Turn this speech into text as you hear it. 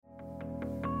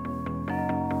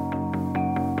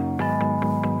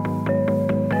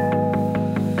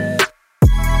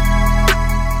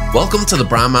Welcome to the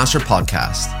Brandmaster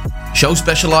Podcast, a show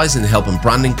specialized in helping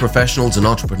branding professionals and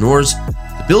entrepreneurs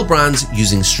to build brands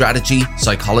using strategy,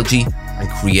 psychology, and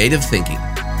creative thinking.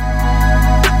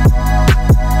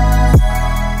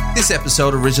 This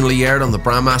episode originally aired on the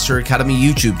Brandmaster Academy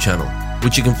YouTube channel,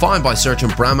 which you can find by searching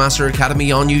Brandmaster Academy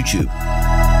on YouTube.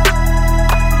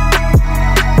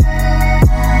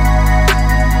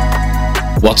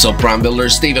 What's up, brand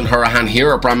builders? Stephen Hurahan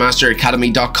here at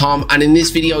brandmasteracademy.com, and in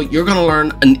this video you're going to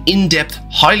learn an in-depth,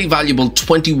 highly valuable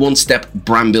 21-step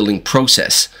brand building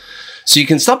process so you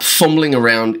can stop fumbling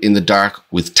around in the dark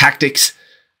with tactics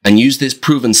and use this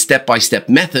proven step-by-step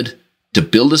method to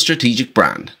build a strategic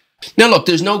brand. Now look,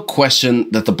 there's no question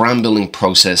that the brand building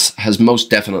process has most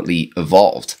definitely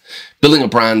evolved. Building a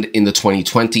brand in the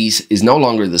 2020s is no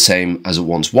longer the same as it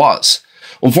once was.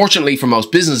 Unfortunately for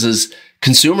most businesses,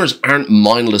 consumers aren't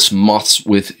mindless moths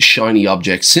with shiny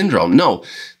object syndrome. No,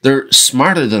 they're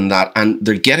smarter than that, and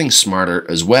they're getting smarter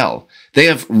as well. They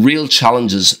have real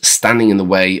challenges standing in the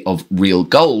way of real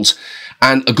goals,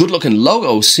 and a good-looking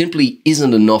logo simply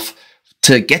isn't enough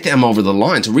to get them over the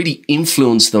line, to really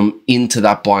influence them into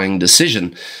that buying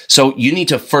decision. So you need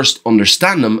to first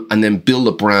understand them and then build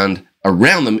a brand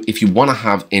around them if you want to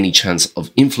have any chance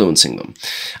of influencing them.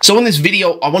 So in this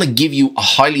video, I want to give you a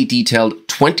highly detailed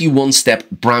 21-step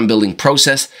brand building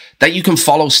process that you can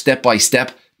follow step by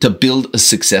step to build a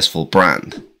successful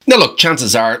brand. Now look,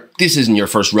 chances are this isn't your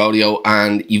first rodeo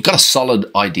and you've got a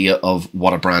solid idea of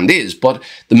what a brand is, but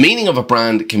the meaning of a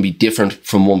brand can be different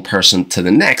from one person to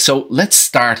the next. So let's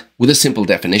start with a simple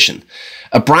definition.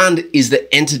 A brand is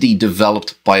the entity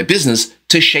developed by a business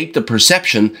to shape the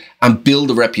perception and build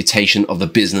the reputation of the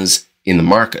business in the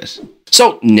market.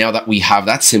 So now that we have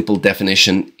that simple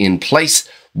definition in place,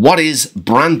 what is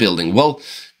brand building? Well,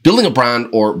 building a brand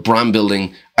or brand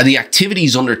building are the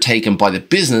activities undertaken by the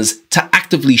business to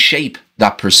actively shape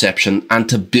that perception and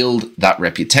to build that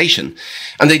reputation.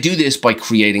 And they do this by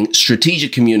creating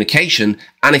strategic communication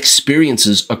and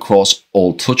experiences across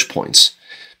all touch points.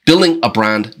 Building a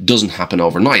brand doesn't happen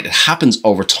overnight. It happens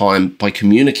over time by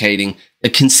communicating a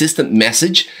consistent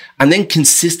message and then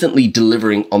consistently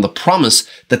delivering on the promise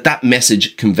that that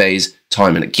message conveys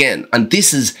time and again. And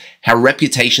this is how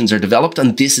reputations are developed,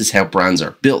 and this is how brands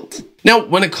are built. Now,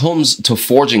 when it comes to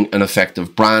forging an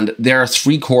effective brand, there are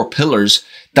three core pillars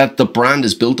that the brand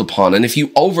is built upon. And if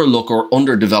you overlook or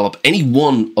underdevelop any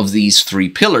one of these three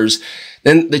pillars,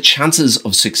 then the chances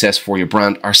of success for your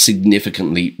brand are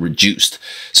significantly reduced.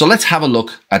 So let's have a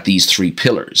look at these three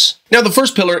pillars. Now, the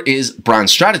first pillar is brand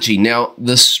strategy. Now,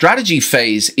 the strategy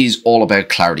phase is all about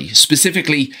clarity.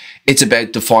 Specifically, it's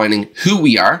about defining who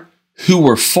we are, who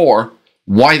we're for,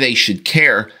 why they should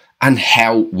care, and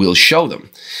how we'll show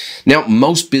them. Now,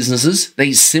 most businesses,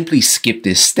 they simply skip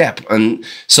this step, and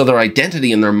so their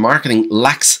identity and their marketing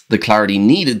lacks the clarity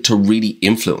needed to really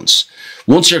influence.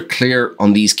 Once you're clear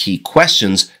on these key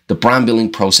questions, the brand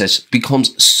building process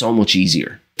becomes so much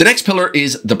easier. The next pillar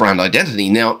is the brand identity.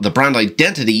 Now, the brand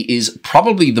identity is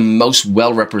probably the most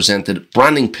well-represented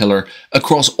branding pillar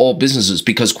across all businesses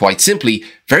because, quite simply,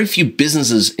 very few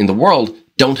businesses in the world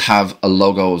don't have a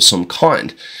logo of some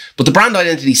kind. But the brand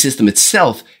identity system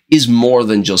itself is more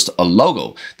than just a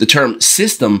logo. The term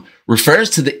system refers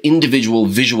to the individual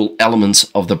visual elements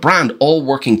of the brand all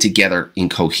working together in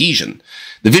cohesion.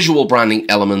 The visual branding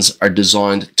elements are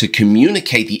designed to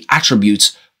communicate the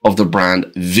attributes of the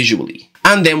brand visually.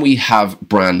 And then we have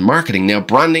brand marketing. Now,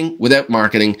 branding without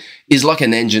marketing is like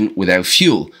an engine without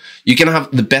fuel. You can have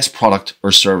the best product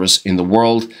or service in the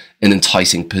world, an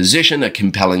enticing position, a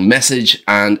compelling message,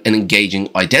 and an engaging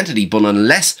identity. But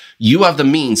unless you have the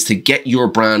means to get your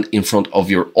brand in front of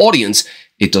your audience,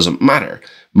 it doesn't matter.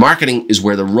 Marketing is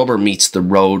where the rubber meets the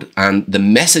road, and the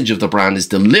message of the brand is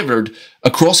delivered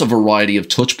across a variety of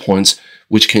touch points,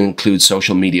 which can include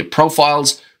social media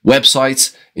profiles,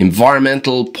 websites,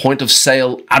 environmental, point of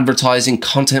sale, advertising,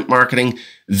 content marketing,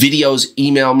 videos,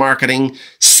 email marketing,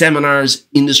 seminars,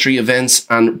 industry events,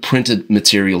 and printed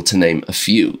material, to name a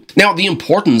few. Now, the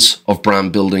importance of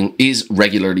brand building is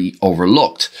regularly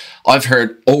overlooked. I've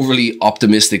heard overly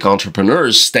optimistic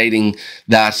entrepreneurs stating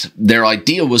that their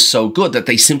idea was so good that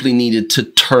they simply needed to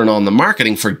turn on the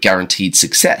marketing for guaranteed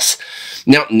success.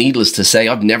 Now, needless to say,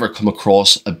 I've never come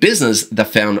across a business that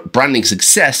found branding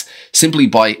success simply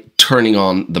by turning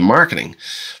on the marketing.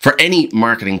 For any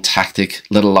marketing tactic,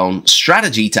 let alone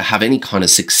strategy, to have any kind of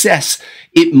success,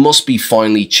 it must be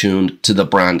finely tuned to the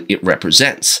brand it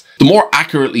represents. The more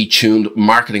accurately tuned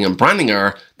marketing and branding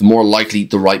are, the more likely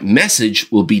the right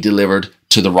message will be delivered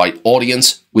to the right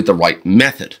audience with the right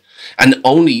method. And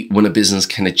only when a business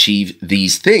can achieve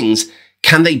these things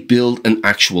can they build an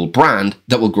actual brand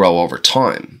that will grow over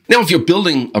time? Now, if you're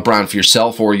building a brand for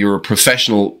yourself or you're a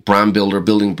professional brand builder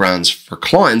building brands for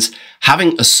clients,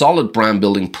 having a solid brand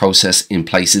building process in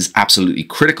place is absolutely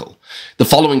critical. The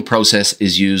following process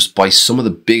is used by some of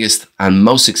the biggest and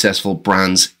most successful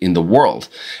brands in the world.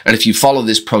 And if you follow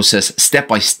this process step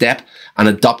by step and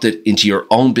adopt it into your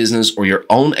own business or your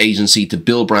own agency to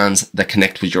build brands that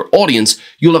connect with your audience,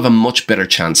 you'll have a much better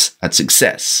chance at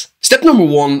success. Step number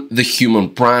 1, the human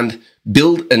brand.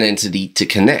 Build an entity to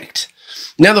connect.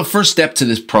 Now, the first step to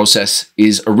this process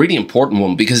is a really important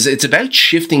one because it's about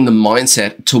shifting the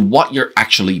mindset to what you're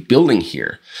actually building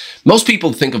here. Most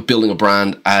people think of building a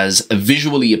brand as a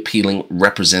visually appealing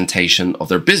representation of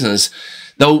their business,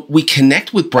 though we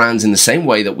connect with brands in the same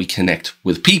way that we connect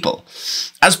with people.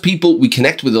 As people, we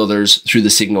connect with others through the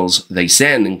signals they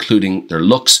send, including their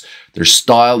looks, their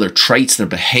style, their traits, their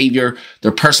behavior,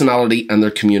 their personality, and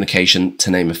their communication,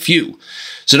 to name a few.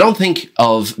 So don't think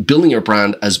of building your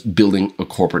brand as building a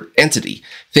corporate entity.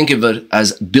 Think of it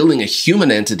as building a human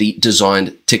entity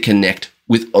designed to connect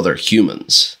with other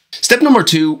humans. Step number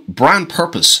 2, brand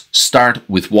purpose. Start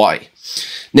with why.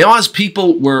 Now, as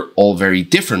people, we're all very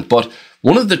different, but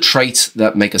one of the traits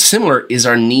that make us similar is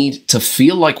our need to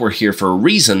feel like we're here for a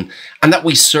reason and that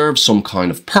we serve some kind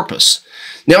of purpose.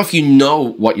 Now, if you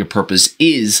know what your purpose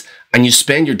is and you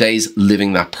spend your days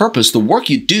living that purpose, the work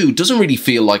you do doesn't really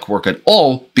feel like work at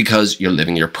all because you're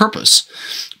living your purpose.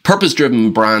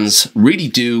 Purpose-driven brands really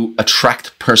do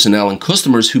attract personnel and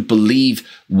customers who believe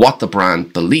what the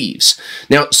brand believes.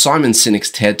 Now, Simon Sinek's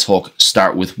TED Talk,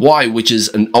 Start With Why, which is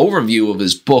an overview of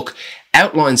his book,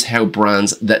 outlines how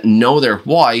brands that know their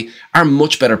why are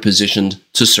much better positioned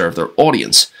to serve their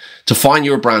audience. To find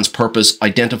your brand's purpose,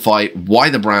 identify why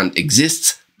the brand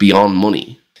exists beyond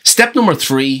money. Step number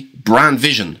 3, brand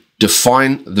vision.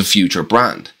 Define the future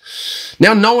brand.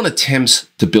 Now, no one attempts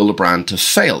to build a brand to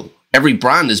fail. Every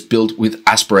brand is built with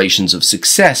aspirations of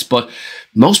success, but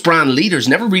most brand leaders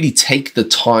never really take the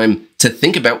time to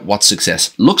think about what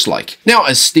success looks like. Now,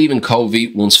 as Stephen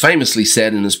Covey once famously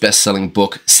said in his best-selling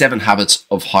book, 7 Habits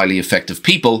of Highly Effective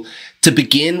People, to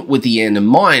begin with the end in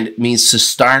mind means to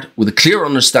start with a clear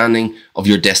understanding of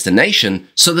your destination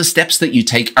so the steps that you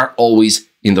take are always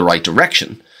in the right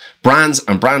direction. Brands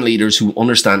and brand leaders who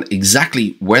understand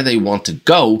exactly where they want to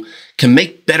go can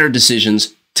make better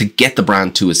decisions to get the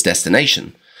brand to its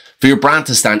destination. For your brand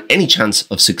to stand any chance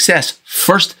of success,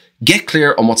 first get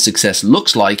clear on what success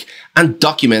looks like and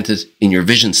document it in your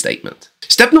vision statement.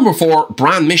 Step number 4,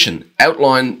 brand mission.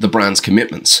 Outline the brand's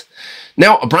commitments.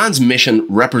 Now, a brand's mission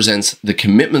represents the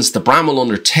commitments the brand will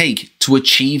undertake to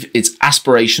achieve its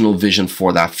aspirational vision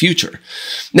for that future.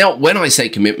 Now, when I say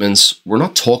commitments, we're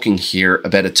not talking here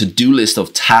about a to-do list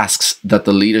of tasks that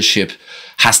the leadership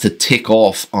has to tick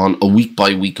off on a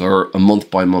week-by-week or a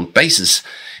month-by-month basis.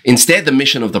 Instead, the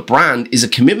mission of the brand is a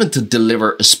commitment to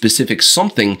deliver a specific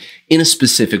something in a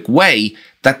specific way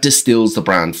that distills the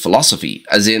brand philosophy,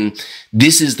 as in,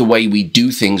 this is the way we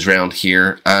do things around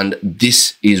here, and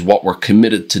this is what we're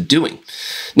committed to doing.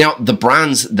 Now, the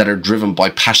brands that are driven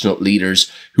by passionate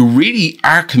leaders who really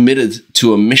are committed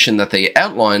to a mission that they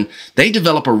outline, they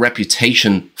develop a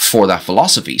reputation for that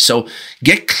philosophy. So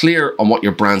get clear on what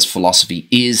your brand's philosophy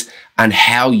is and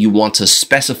how you want to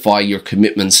specify your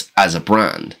commitments as a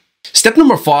brand. Step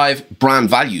number 5,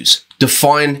 brand values.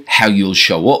 Define how you'll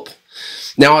show up.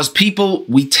 Now, as people,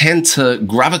 we tend to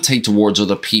gravitate towards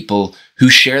other people who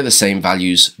share the same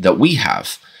values that we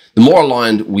have. The more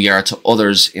aligned we are to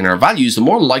others in our values, the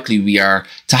more likely we are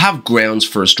to have grounds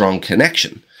for a strong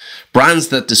connection. Brands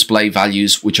that display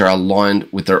values which are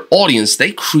aligned with their audience,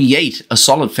 they create a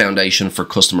solid foundation for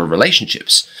customer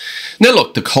relationships. Now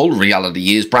look, the cold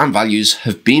reality is brand values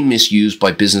have been misused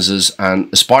by businesses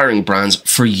and aspiring brands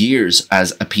for years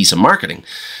as a piece of marketing.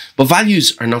 But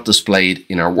values are not displayed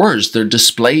in our words, they're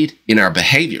displayed in our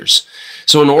behaviors.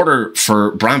 So in order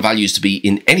for brand values to be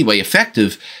in any way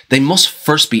effective, they must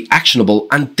first be actionable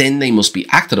and then they must be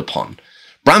acted upon.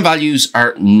 Brand values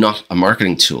are not a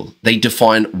marketing tool. They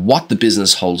define what the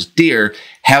business holds dear,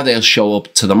 how they'll show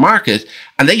up to the market,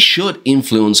 and they should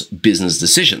influence business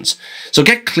decisions. So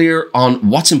get clear on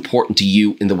what's important to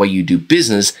you in the way you do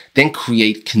business, then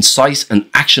create concise and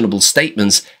actionable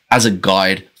statements as a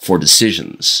guide for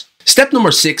decisions. Step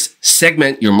number 6,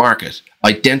 segment your market.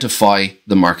 Identify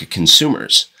the market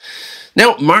consumers.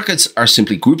 Now, markets are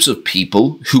simply groups of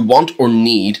people who want or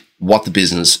need what the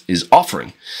business is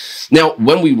offering. Now,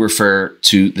 when we refer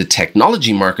to the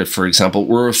technology market, for example,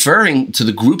 we're referring to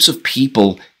the groups of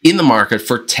people in the market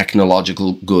for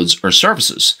technological goods or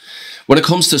services. When it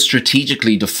comes to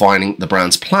strategically defining the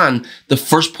brand's plan, the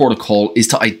first protocol is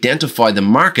to identify the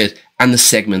market and the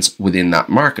segments within that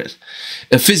market.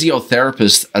 A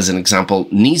physiotherapist, as an example,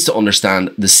 needs to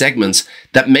understand the segments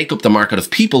that make up the market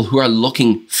of people who are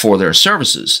looking for their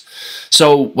services.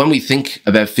 So when we think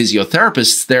about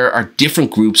physiotherapists, there are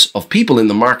different groups of people in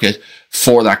the market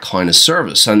for that kind of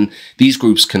service. And these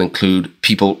groups can include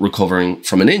people recovering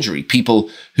from an injury, people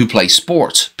who play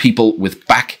sports, people with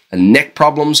back and neck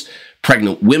problems,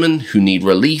 pregnant women who need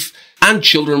relief, and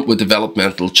children with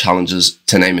developmental challenges,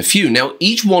 to name a few. Now,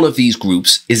 each one of these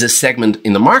groups is a segment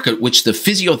in the market which the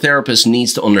physiotherapist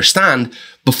needs to understand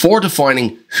before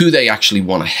defining who they actually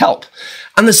want to help.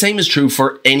 And the same is true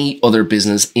for any other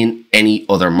business in any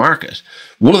other market.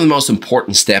 One of the most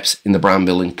important steps in the brand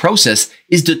building process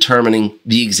is determining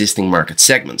the existing market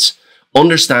segments.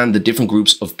 Understand the different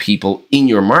groups of people in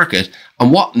your market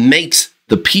and what makes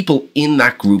the people in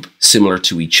that group similar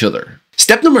to each other.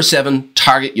 Step number 7,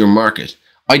 target your market.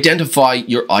 Identify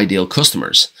your ideal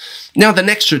customers. Now, the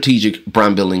next strategic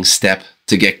brand building step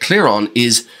to get clear on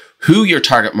is who your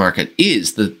target market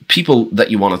is, the people that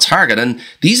you want to target. And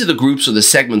these are the groups or the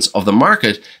segments of the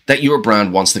market that your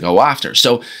brand wants to go after.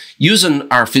 So using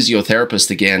our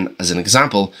physiotherapist again as an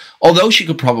example, although she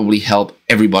could probably help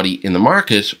everybody in the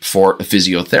market for a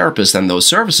physiotherapist and those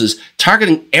services,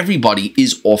 targeting everybody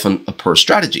is often a poor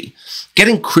strategy.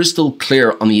 Getting crystal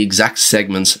clear on the exact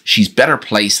segments she's better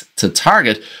placed to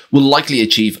target will likely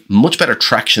achieve much better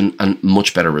traction and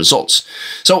much better results.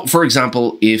 So, for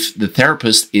example, if the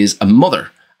therapist is a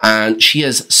mother and she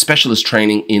has specialist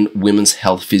training in women's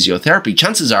health physiotherapy,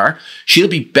 chances are she'll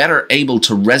be better able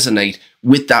to resonate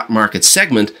with that market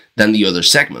segment than the other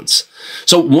segments.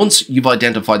 So once you've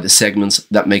identified the segments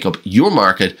that make up your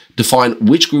market, define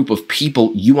which group of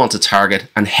people you want to target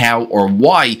and how or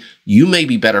why you may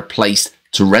be better placed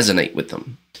to resonate with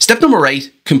them. Step number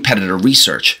 8, competitor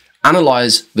research.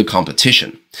 Analyze the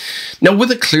competition. Now, with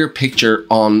a clear picture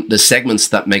on the segments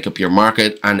that make up your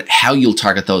market and how you'll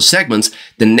target those segments,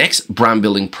 the next brand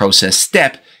building process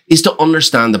step is to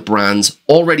understand the brands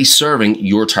already serving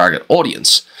your target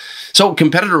audience. So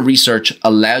competitor research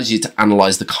allows you to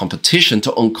analyze the competition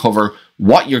to uncover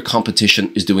what your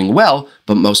competition is doing well,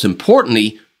 but most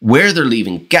importantly, where they're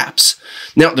leaving gaps.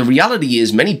 Now, the reality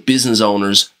is many business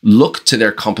owners look to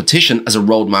their competition as a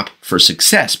roadmap for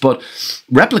success, but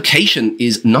replication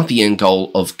is not the end goal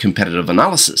of competitive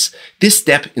analysis. This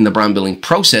step in the brand building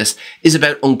process is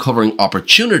about uncovering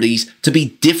opportunities to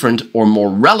be different or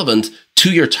more relevant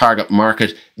to your target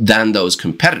market than those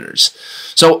competitors.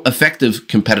 So effective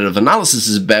competitive analysis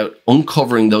is about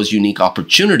uncovering those unique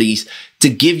opportunities to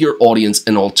give your audience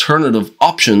an alternative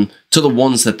option to the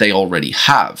ones that they already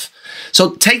have.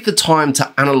 So take the time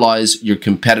to analyze your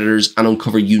competitors and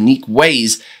uncover unique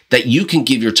ways that you can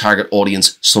give your target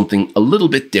audience something a little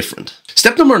bit different.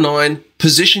 Step number 9,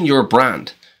 position your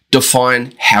brand.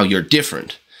 Define how you're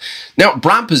different. Now,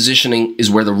 brand positioning is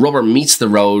where the rubber meets the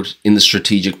road in the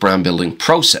strategic brand building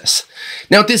process.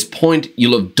 Now, at this point,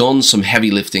 you'll have done some heavy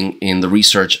lifting in the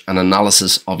research and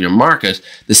analysis of your market,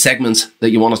 the segments that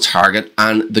you want to target,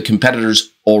 and the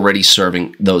competitors already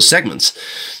serving those segments.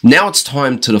 Now it's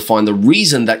time to define the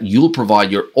reason that you'll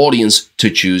provide your audience to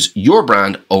choose your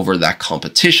brand over that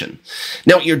competition.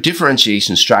 Now, your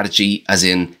differentiation strategy, as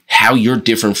in how you're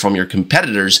different from your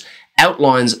competitors,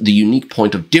 outlines the unique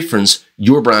point of difference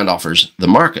your brand offers the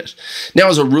market. Now,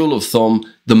 as a rule of thumb,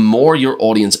 the more your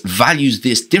audience values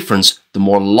this difference, the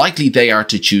more likely they are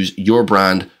to choose your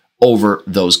brand over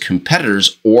those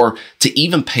competitors or to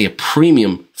even pay a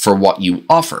premium for what you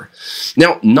offer.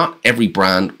 Now, not every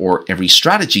brand or every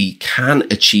strategy can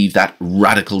achieve that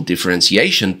radical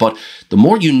differentiation, but the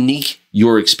more unique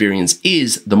your experience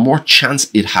is, the more chance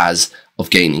it has of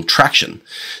gaining traction.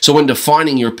 So when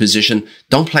defining your position,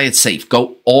 don't play it safe.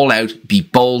 Go all out, be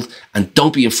bold, and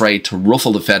don't be afraid to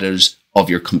ruffle the feathers of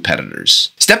your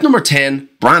competitors. Step number 10,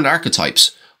 brand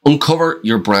archetypes. Uncover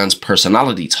your brand's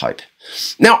personality type.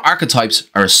 Now, archetypes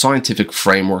are a scientific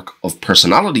framework of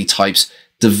personality types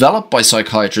developed by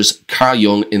psychiatrist Carl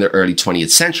Jung in the early 20th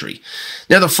century.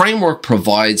 Now, the framework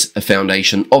provides a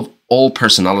foundation of all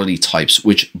personality types,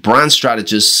 which brand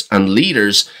strategists and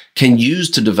leaders can use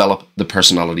to develop the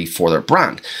personality for their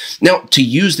brand. Now, to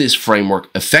use this framework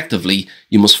effectively,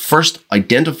 you must first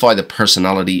identify the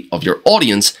personality of your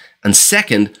audience, and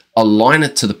second, align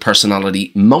it to the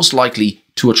personality most likely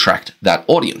to attract that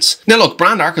audience. Now look,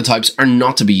 brand archetypes are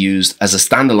not to be used as a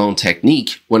standalone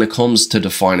technique when it comes to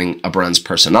defining a brand's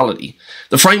personality.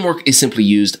 The framework is simply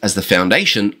used as the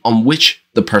foundation on which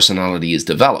the personality is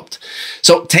developed.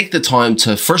 So take the time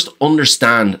to first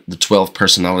understand the 12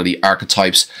 personality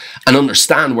archetypes and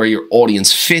understand where your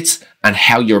audience fits and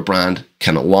how your brand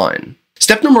can align.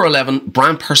 Step number 11,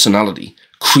 brand personality.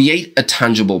 Create a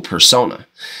tangible persona.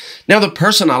 Now, the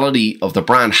personality of the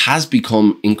brand has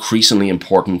become increasingly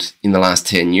important in the last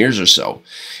 10 years or so.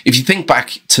 If you think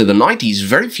back to the 90s,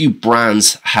 very few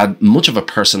brands had much of a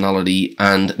personality,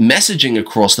 and messaging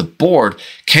across the board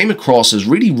came across as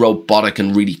really robotic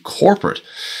and really corporate.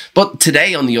 But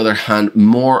today, on the other hand,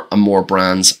 more and more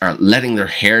brands are letting their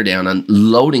hair down and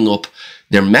loading up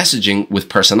their messaging with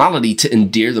personality to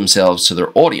endear themselves to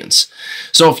their audience.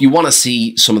 So if you want to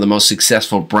see some of the most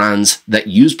successful brands that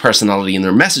use personality in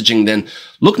their messaging, then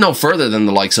look no further than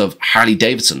the likes of Harley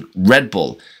Davidson, Red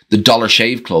Bull, the Dollar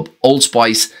Shave Club, Old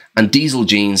Spice, and Diesel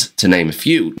Jeans, to name a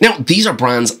few. Now, these are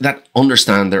brands that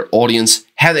understand their audience,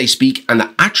 how they speak, and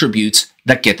the attributes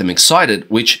that get them excited,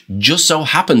 which just so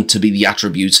happen to be the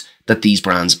attributes that these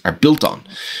brands are built on.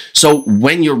 So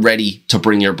when you're ready to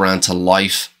bring your brand to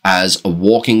life as a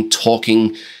walking,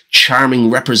 talking,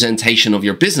 charming representation of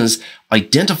your business,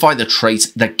 identify the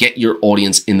traits that get your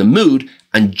audience in the mood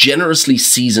and generously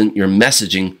season your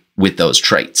messaging with those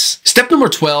traits. Step number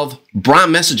 12,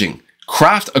 brand messaging.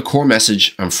 Craft a core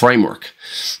message and framework.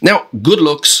 Now, good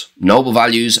looks, noble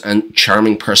values, and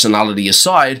charming personality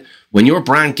aside, when your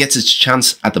brand gets its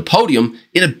chance at the podium,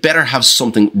 it had better have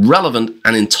something relevant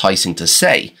and enticing to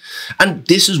say. And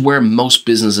this is where most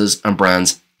businesses and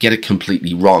brands get it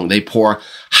completely wrong. They pour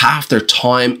half their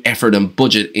time, effort, and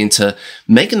budget into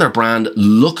making their brand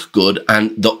look good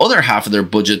and the other half of their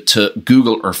budget to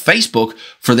Google or Facebook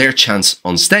for their chance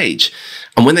on stage.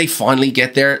 And when they finally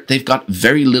get there, they've got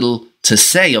very little to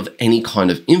say of any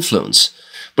kind of influence.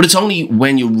 But it's only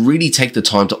when you really take the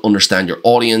time to understand your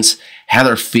audience, how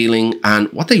they're feeling,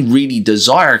 and what they really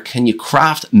desire can you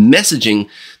craft messaging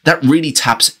that really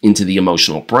taps into the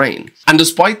emotional brain. And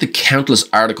despite the countless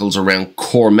articles around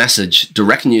core message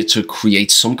directing you to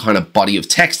create some kind of body of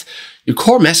text, your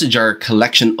core message are a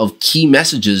collection of key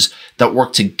messages that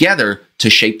work together to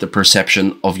shape the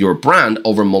perception of your brand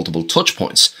over multiple touch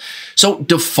points. So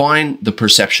define the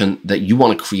perception that you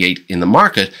want to create in the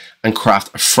market and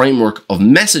craft a framework of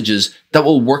messages that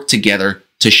will work together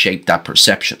to shape that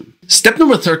perception. Step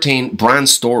number 13, brand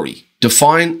story.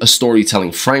 Define a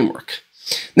storytelling framework.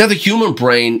 Now, the human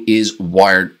brain is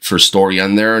wired for story,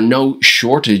 and there are no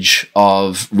shortage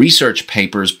of research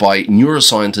papers by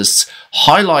neuroscientists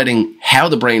highlighting how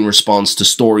the brain responds to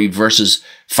story versus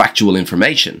factual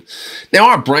information. Now,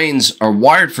 our brains are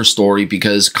wired for story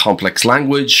because complex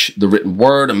language, the written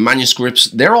word, and manuscripts,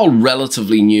 they're all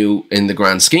relatively new in the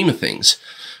grand scheme of things.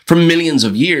 For millions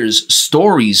of years,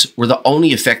 stories were the only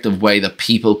effective way that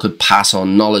people could pass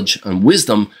on knowledge and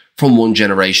wisdom from one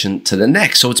generation to the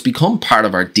next. So it's become part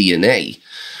of our DNA.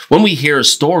 When we hear a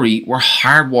story, we're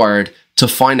hardwired to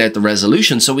find out the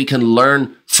resolution so we can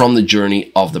learn from the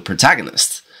journey of the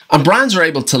protagonist. And brands are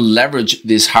able to leverage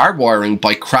this hardwiring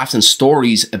by crafting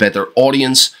stories about their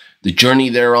audience, the journey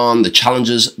they're on, the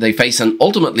challenges they face, and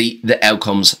ultimately the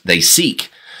outcomes they seek.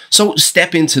 So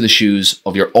step into the shoes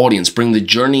of your audience, bring the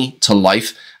journey to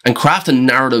life, and craft a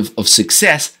narrative of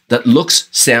success that looks,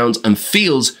 sounds, and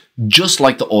feels just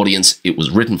like the audience it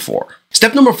was written for.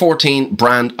 Step number 14,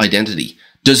 brand identity.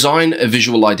 Design a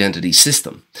visual identity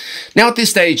system. Now, at this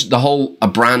stage, the whole "a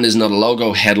brand is not a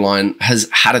logo" headline has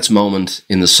had its moment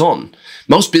in the sun.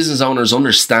 Most business owners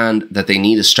understand that they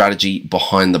need a strategy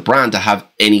behind the brand to have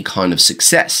any kind of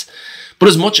success. But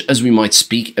as much as we might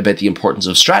speak about the importance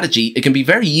of strategy, it can be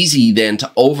very easy then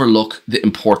to overlook the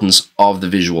importance of the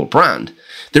visual brand.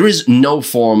 There is no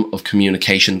form of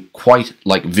communication quite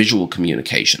like visual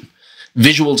communication.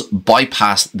 Visuals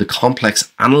bypass the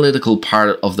complex analytical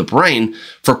part of the brain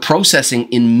for processing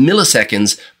in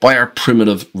milliseconds by our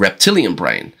primitive reptilian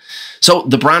brain. So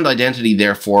the brand identity,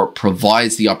 therefore,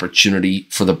 provides the opportunity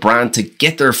for the brand to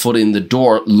get their foot in the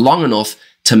door long enough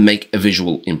to make a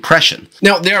visual impression.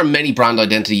 Now, there are many brand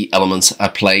identity elements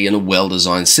at play in a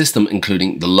well-designed system,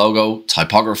 including the logo,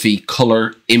 typography,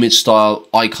 color, image style,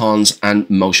 icons, and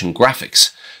motion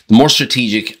graphics. The more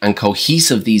strategic and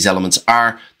cohesive these elements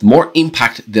are, the more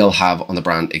impact they'll have on the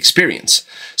brand experience.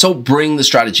 So bring the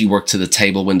strategy work to the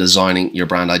table when designing your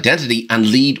brand identity and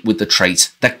lead with the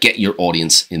traits that get your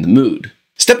audience in the mood.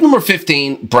 Step number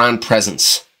 15, brand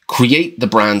presence. Create the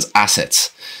brand's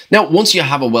assets. Now, once you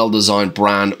have a well-designed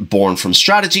brand born from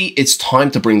strategy, it's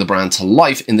time to bring the brand to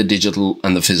life in the digital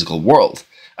and the physical world.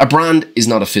 A brand is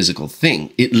not a physical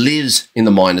thing. It lives in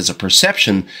the mind as a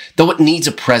perception, though it needs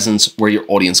a presence where your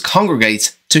audience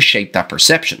congregates to shape that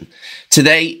perception.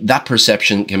 Today, that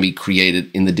perception can be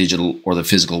created in the digital or the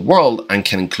physical world and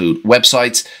can include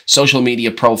websites, social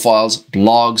media profiles,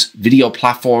 blogs, video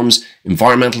platforms,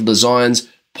 environmental designs,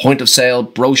 point of sale,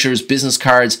 brochures, business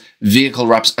cards, vehicle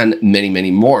wraps, and many,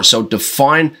 many more. So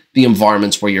define the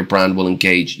environments where your brand will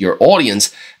engage your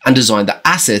audience and design the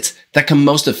assets that can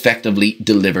most effectively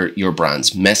deliver your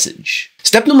brand's message.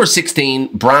 Step number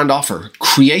 16, brand offer.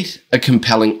 Create a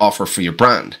compelling offer for your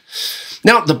brand.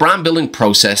 Now, the brand building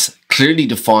process clearly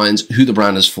defines who the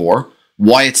brand is for,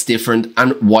 why it's different,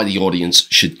 and why the audience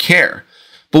should care.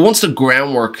 But once the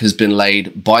groundwork has been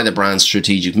laid by the brand's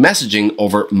strategic messaging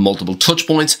over multiple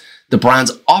touchpoints, the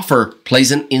brand's offer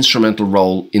plays an instrumental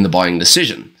role in the buying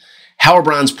decision. How a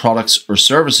brand's products or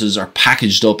services are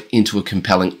packaged up into a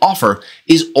compelling offer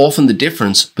is often the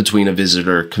difference between a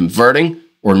visitor converting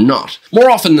or not. More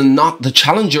often than not, the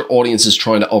challenge your audience is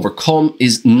trying to overcome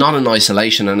is not in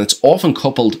isolation, and it's often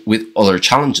coupled with other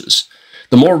challenges.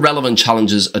 The more relevant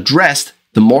challenges addressed,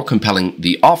 the more compelling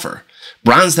the offer.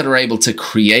 Brands that are able to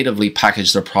creatively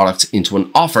package their products into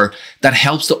an offer that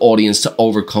helps the audience to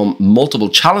overcome multiple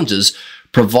challenges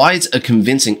provides a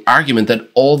convincing argument that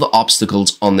all the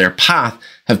obstacles on their path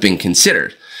have been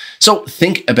considered. So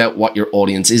think about what your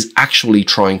audience is actually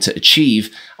trying to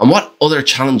achieve and what other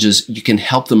challenges you can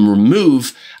help them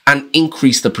remove and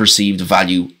increase the perceived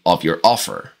value of your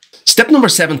offer. Step number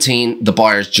 17, the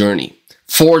buyer's journey.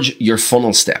 Forge your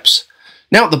funnel steps.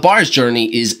 Now, the buyer's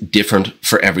journey is different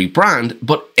for every brand,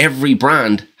 but every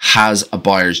brand has a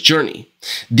buyer's journey.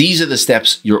 These are the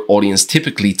steps your audience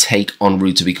typically take en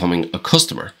route to becoming a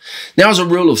customer. Now, as a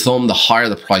rule of thumb, the higher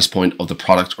the price point of the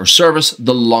product or service,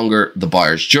 the longer the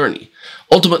buyer's journey.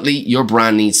 Ultimately, your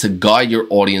brand needs to guide your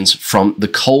audience from the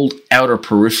cold outer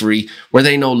periphery where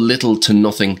they know little to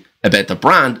nothing about the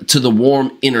brand to the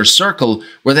warm inner circle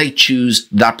where they choose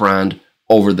that brand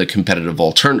over the competitive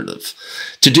alternative.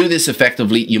 To do this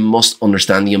effectively, you must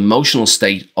understand the emotional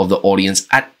state of the audience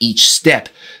at each step,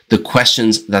 the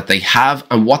questions that they have,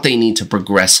 and what they need to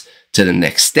progress to the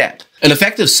next step. An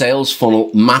effective sales funnel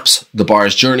maps the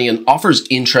buyer's journey and offers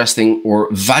interesting or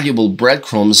valuable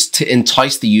breadcrumbs to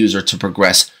entice the user to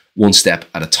progress one step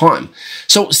at a time.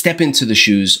 So step into the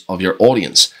shoes of your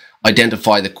audience.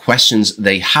 Identify the questions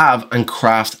they have and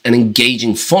craft an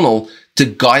engaging funnel to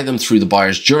guide them through the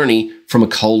buyer's journey from a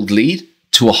cold lead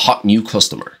to a hot new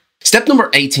customer. Step number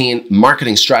 18,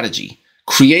 marketing strategy.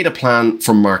 Create a plan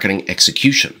for marketing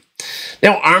execution.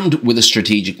 Now, armed with a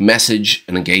strategic message,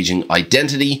 an engaging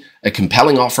identity, a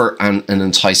compelling offer, and an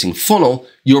enticing funnel,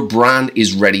 your brand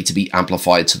is ready to be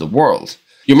amplified to the world.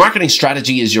 Your marketing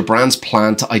strategy is your brand's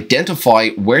plan to identify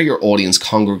where your audience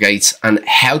congregates and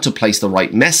how to place the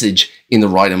right message in the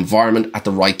right environment at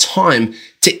the right time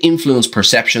to influence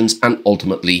perceptions and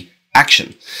ultimately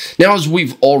action. Now, as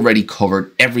we've already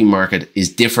covered, every market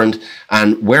is different,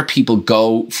 and where people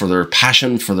go for their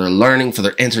passion, for their learning, for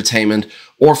their entertainment,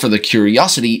 or for their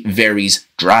curiosity varies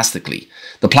drastically.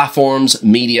 The platforms,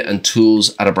 media, and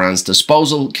tools at a brand's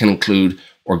disposal can include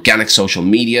organic social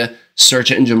media,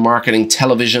 search engine marketing,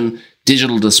 television,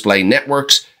 digital display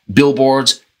networks,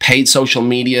 billboards, paid social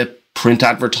media, print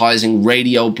advertising,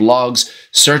 radio, blogs,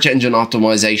 search engine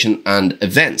optimization, and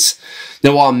events.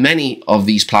 Now, while many of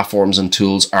these platforms and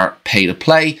tools are pay to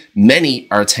play, many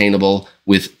are attainable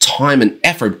with time and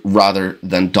effort rather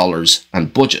than dollars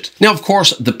and budget. Now, of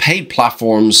course, the paid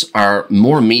platforms are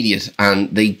more immediate and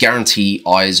they guarantee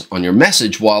eyes on your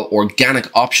message, while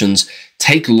organic options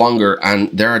take longer and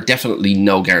there are definitely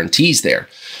no guarantees there.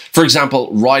 For example,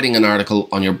 writing an article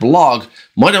on your blog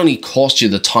might only cost you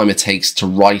the time it takes to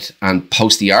write and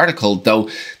post the article, though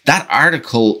that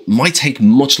article might take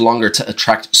much longer to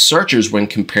attract searchers when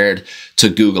compared to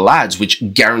Google Ads, which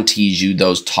guarantees you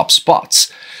those top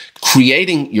spots.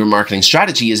 Creating your marketing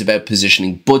strategy is about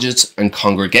positioning budgets and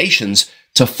congregations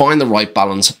to find the right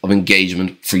balance of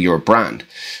engagement for your brand.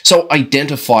 So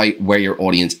identify where your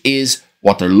audience is,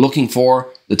 what they're looking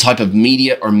for, the type of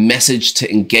media or message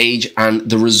to engage, and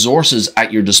the resources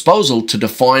at your disposal to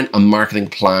define a marketing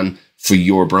plan for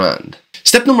your brand.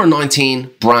 Step number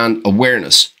 19, brand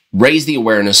awareness. Raise the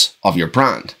awareness of your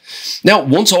brand. Now,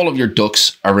 once all of your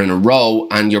ducks are in a row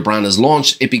and your brand is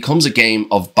launched, it becomes a game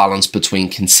of balance between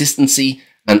consistency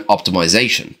and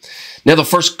optimization. Now, the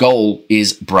first goal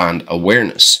is brand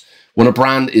awareness. When a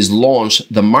brand is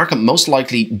launched, the market most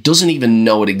likely doesn't even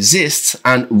know it exists,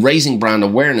 and raising brand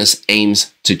awareness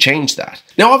aims to change that.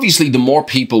 Now, obviously, the more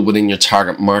people within your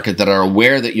target market that are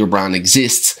aware that your brand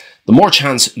exists, the more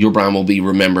chance your brand will be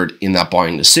remembered in that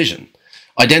buying decision.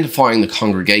 Identifying the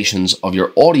congregations of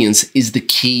your audience is the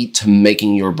key to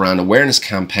making your brand awareness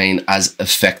campaign as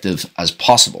effective as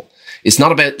possible. It's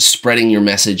not about spreading your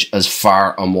message as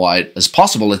far and wide as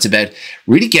possible. It's about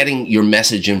really getting your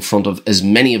message in front of as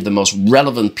many of the most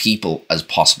relevant people as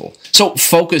possible. So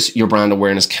focus your brand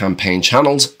awareness campaign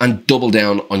channels and double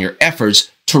down on your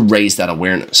efforts to raise that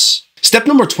awareness. Step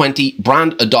number 20,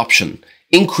 brand adoption.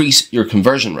 Increase your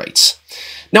conversion rates.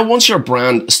 Now, once your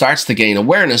brand starts to gain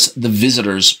awareness, the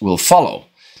visitors will follow.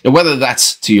 Now, whether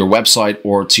that's to your website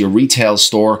or to your retail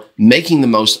store, making the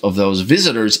most of those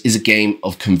visitors is a game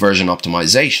of conversion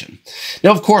optimization.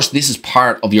 Now, of course, this is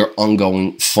part of your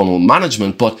ongoing funnel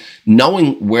management, but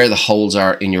knowing where the holes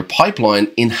are in your pipeline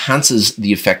enhances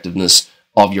the effectiveness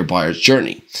of your buyer's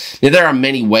journey. Now, there are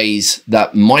many ways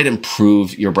that might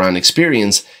improve your brand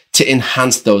experience to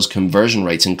enhance those conversion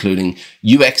rates, including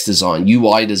UX design,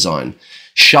 UI design,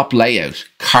 shop layout,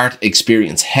 cart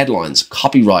experience, headlines,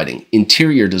 copywriting,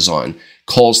 interior design,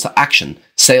 calls to action,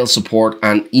 sales support,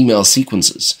 and email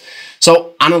sequences.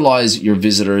 So analyze your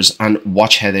visitors and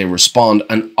watch how they respond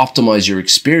and optimize your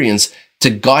experience to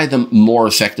guide them more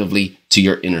effectively to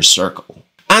your inner circle.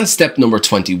 And step number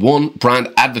 21,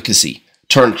 brand advocacy.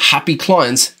 Turn happy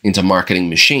clients into marketing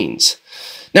machines.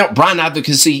 Now, brand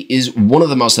advocacy is one of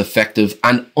the most effective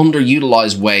and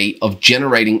underutilized way of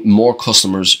generating more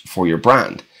customers for your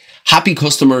brand. Happy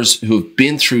customers who have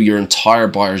been through your entire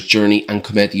buyer's journey and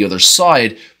come out the other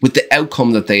side with the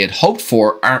outcome that they had hoped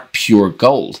for are pure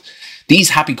gold.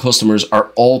 These happy customers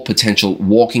are all potential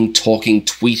walking, talking,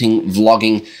 tweeting,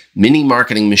 vlogging, mini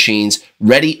marketing machines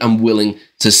ready and willing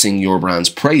to sing your brand's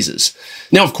praises.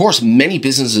 Now, of course, many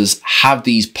businesses have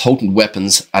these potent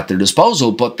weapons at their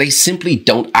disposal, but they simply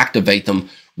don't activate them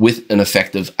with an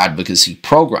effective advocacy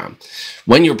program.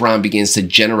 When your brand begins to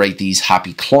generate these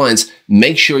happy clients,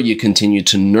 make sure you continue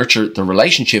to nurture the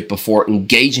relationship before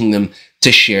engaging them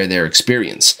to share their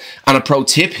experience. And a pro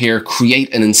tip here,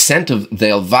 create an incentive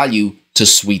they'll value to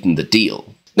sweeten the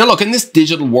deal. Now look, in this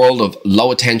digital world of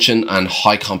low attention and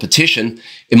high competition,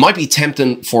 it might be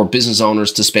tempting for business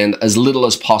owners to spend as little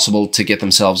as possible to get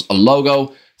themselves a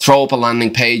logo, throw up a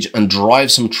landing page, and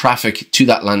drive some traffic to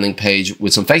that landing page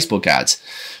with some Facebook ads.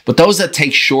 But those that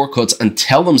take shortcuts and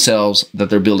tell themselves that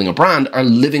they're building a brand are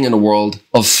living in a world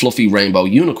of fluffy rainbow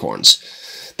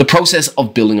unicorns. The process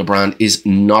of building a brand is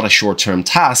not a short-term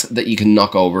task that you can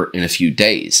knock over in a few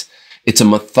days. It's a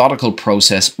methodical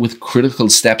process with critical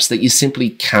steps that you simply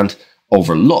can't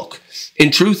overlook. In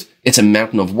truth, it's a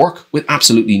mountain of work with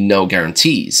absolutely no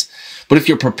guarantees. But if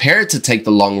you're prepared to take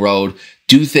the long road,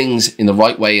 do things in the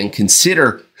right way, and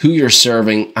consider who you're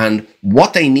serving and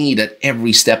what they need at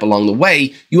every step along the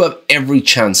way, you have every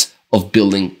chance of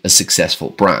building a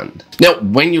successful brand. Now,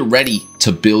 when you're ready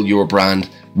to build your brand,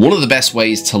 one of the best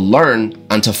ways to learn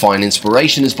and to find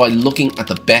inspiration is by looking at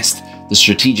the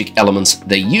strategic elements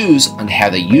they use and how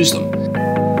they use them.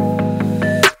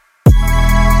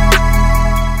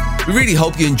 We really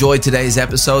hope you enjoyed today's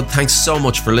episode. Thanks so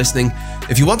much for listening.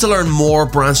 If you want to learn more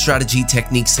brand strategy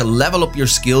techniques to level up your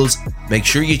skills, make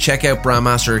sure you check out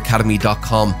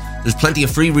brandmasteracademy.com. There's plenty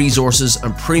of free resources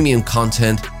and premium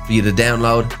content for you to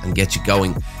download and get you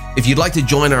going. If you'd like to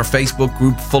join our Facebook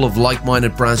group full of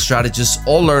like-minded brand strategists,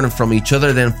 all learning from each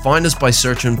other, then find us by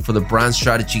searching for the Brand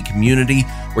Strategy Community,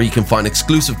 where you can find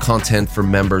exclusive content for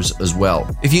members as well.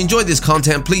 If you enjoyed this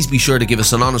content, please be sure to give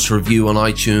us an honest review on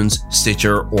iTunes,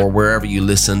 Stitcher, or wherever you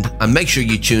listened, and make sure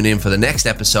you tune in for the next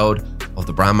episode of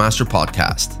the Brandmaster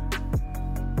Podcast.